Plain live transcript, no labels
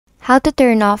how to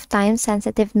turn off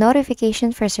time-sensitive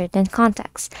notifications for certain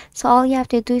contacts. So all you have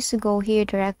to do is to go here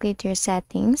directly to your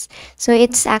settings. So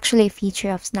it's actually a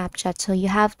feature of Snapchat. So you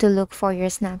have to look for your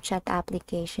Snapchat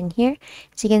application here.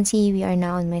 As you can see, we are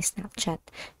now in my Snapchat.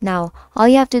 Now, all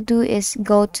you have to do is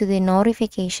go to the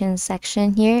notifications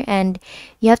section here, and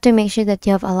you have to make sure that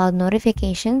you have allowed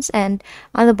notifications. And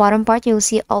on the bottom part, you'll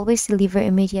see always deliver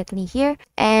immediately here.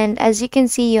 And as you can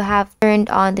see, you have turned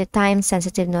on the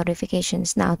time-sensitive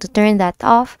notifications. Now, to turn that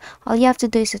off, all you have to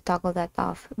do is to toggle that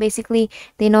off. Basically,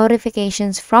 the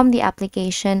notifications from the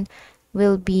application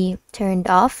will be turned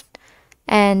off.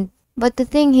 But the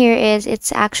thing here is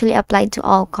it's actually applied to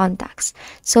all contacts.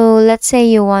 So let's say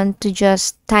you want to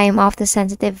just time off the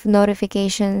sensitive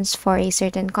notifications for a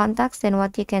certain contacts, then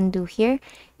what you can do here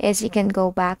is you can go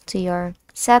back to your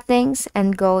settings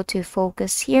and go to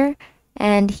focus here.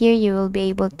 And here you will be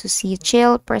able to see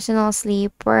chill, personal,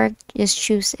 sleep, work. Just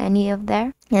choose any of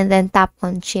there and then tap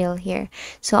on chill here.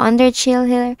 So under chill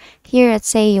here, let's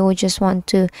say you just want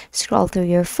to scroll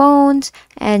through your phones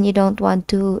and you don't want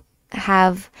to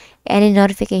have any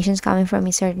notifications coming from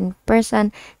a certain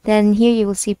person, then here you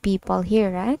will see people here,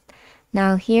 right?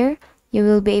 Now here you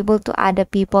will be able to add the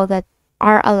people that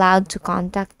are allowed to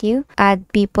contact you.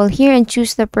 Add people here and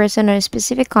choose the person or a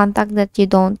specific contact that you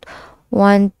don't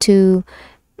want to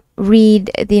read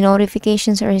the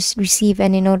notifications or receive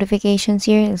any notifications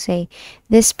here. You'll say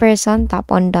this person,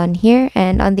 tap on done here,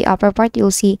 and on the upper part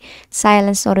you'll see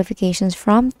silence notifications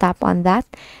from, tap on that,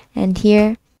 and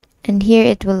here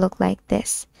it will look like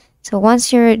this. So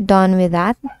once you're done with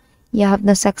that, you have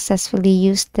now successfully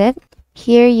used it.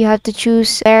 Here you have to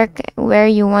choose where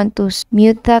you want to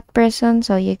mute that person,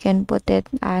 so you can put it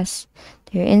as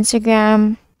to your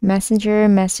Instagram, Messenger,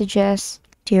 messages,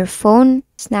 to your phone,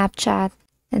 Snapchat,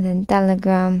 and then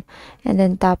Telegram, and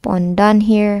then tap on done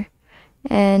here.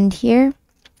 And here,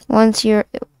 once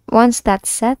that's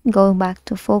set, go back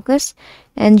to focus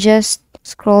and just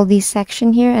scroll this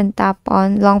section here and tap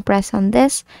on long press on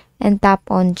this and tap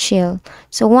on chill.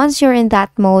 So once you're in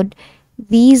that mode,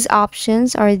 these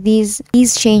options or these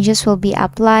changes will be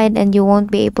applied and you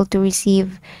won't be able to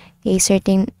receive a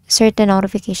certain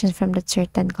notifications from that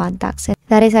certain contacts. And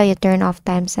that is how you turn off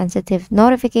time sensitive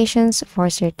notifications for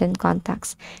certain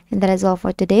contacts. And that is all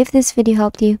for today. If this video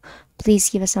helped you, please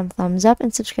give us some thumbs up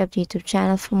and subscribe to the YouTube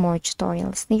channel for more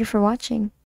tutorials. Thank you for watching.